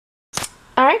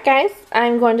Alright guys,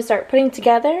 I'm going to start putting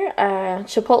together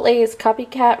Chipotle's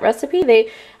copycat recipe.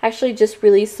 They actually just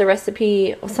released the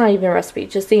recipe. Well, it's not even a recipe,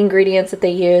 just the ingredients that they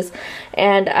use.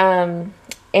 And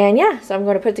yeah, so I'm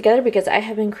going to put it together because I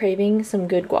have been craving some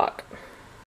good guac.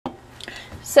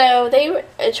 So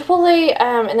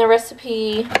Chipotle in the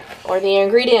recipe or the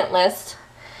ingredient list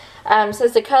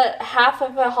says to cut half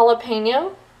of a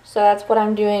jalapeno. So that's what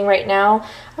I'm doing right now.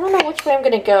 I don't know which way I'm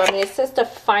going to go. I mean, it says to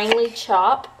finely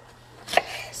chop.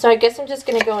 So I guess I'm just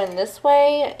going to go in this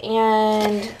way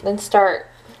and then start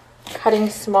cutting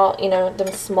small,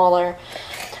 them smaller.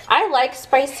 I like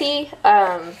spicy.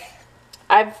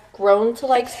 I've grown to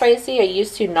like spicy. I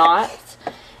used to not.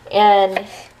 And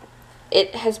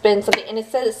it has been something, and it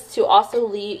says to also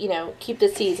leave, keep the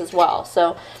seeds as well.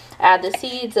 So add the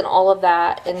seeds and all of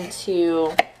that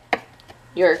into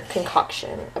your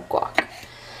concoction of guac.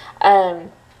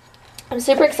 I'm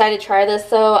super excited to try this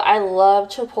though. I love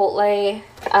Chipotle.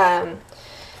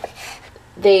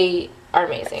 They are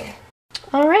amazing.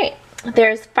 Alright,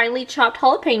 there's finely chopped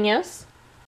jalapenos.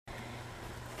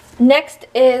 Next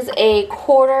is a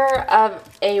quarter of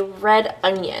a red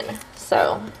onion.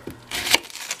 So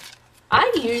I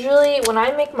usually, when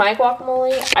I make my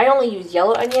guacamole, I only use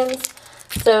yellow onions.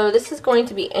 So this is going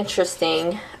to be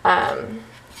interesting. Come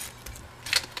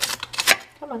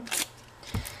on.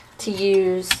 To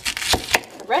use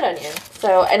red onion.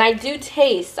 So, and I do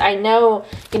taste, I know,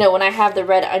 when I have the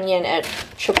red onion at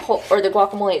Chipotle, or the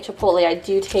guacamole at Chipotle, I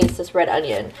do taste this red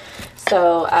onion.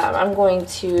 So, I'm going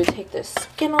to take this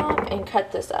skin off and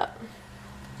cut this up.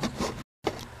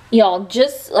 Y'all,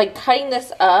 just like cutting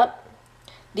this up,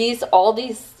 all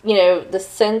these, the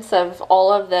scents of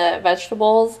all of the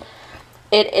vegetables,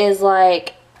 it is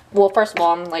like, well, first of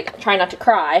all, I'm like trying not to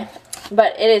cry,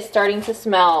 but it is starting to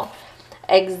smell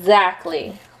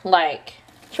exactly like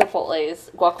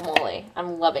Chipotle's guacamole.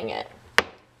 I'm loving it.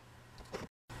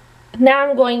 Now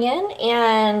I'm going in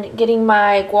and getting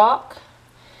my guac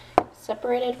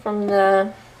separated from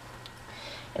and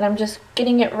I'm just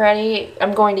getting it ready.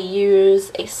 I'm going to use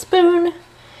a spoon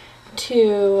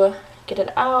to get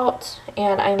it out,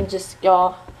 and I'm just,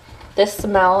 y'all, this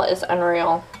smell is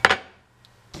unreal.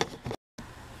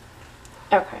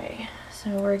 Okay, so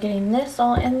we're getting this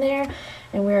all in there,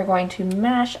 and we're going to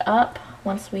mash up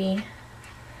once we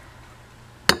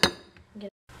get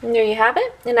it. And there you have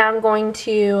it. And now I'm going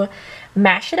to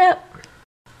mash it up.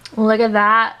 Look at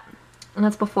that. And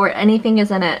that's before anything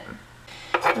is in it.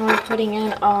 And we're putting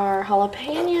in our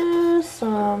jalapenos.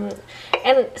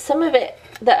 And some of it,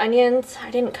 the onions, I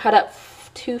didn't cut up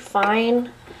too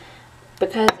fine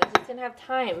because I just didn't have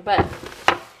time. But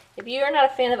if you're not a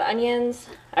fan of onions,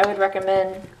 I would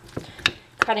recommend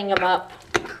cutting them up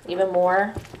even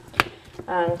more.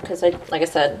 Because like I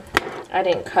said, I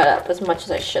didn't cut up as much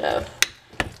as I should have.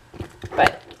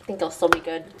 But I think it'll still be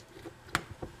good.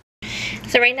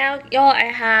 So right now, y'all, I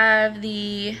have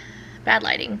the bad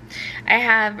lighting. I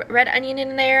have red onion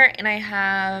in there, and I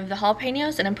have the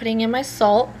jalapenos, and I'm putting in my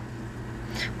salt.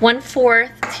 1/4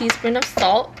 teaspoon of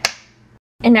salt.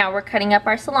 And now we're cutting up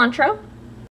our cilantro.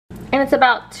 And it's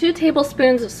about 2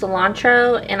 tablespoons of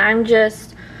cilantro, and I'm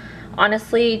just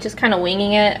honestly just kind of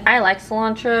winging it. I like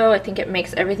cilantro. I think it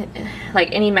makes everything,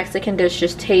 like any Mexican dish,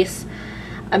 just taste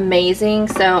amazing.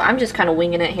 So I'm just kind of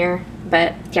winging it here.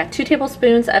 But yeah, 2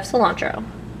 tablespoons of cilantro.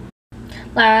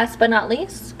 Last but not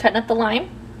least, cutting up the lime.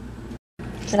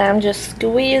 And I'm just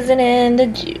squeezing in the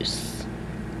juice.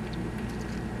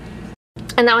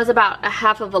 And that was about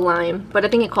 1/2 of a lime, but I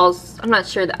think it calls, I'm not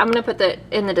sure. I'm going to put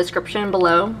in the description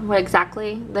below what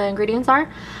exactly the ingredients are.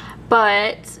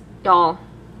 But y'all,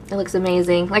 it looks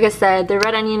amazing. Like I said, the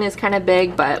red onion is kind of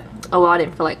big, but oh well, I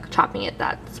didn't feel like chopping it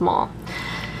that small.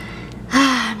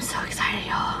 I'm so excited,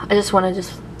 y'all. I just want to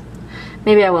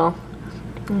maybe I will.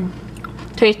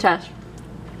 Taste test.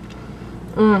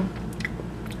 Y'all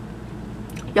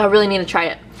really need to try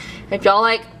it. If y'all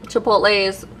like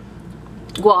Chipotle's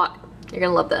guac, you're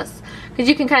gonna love this. Because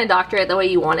you can kind of doctor it the way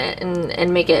you want it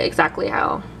and make it exactly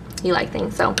how you like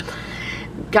things. So,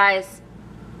 guys,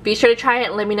 be sure to try it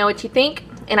and let me know what you think.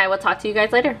 And I will talk to you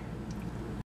guys later.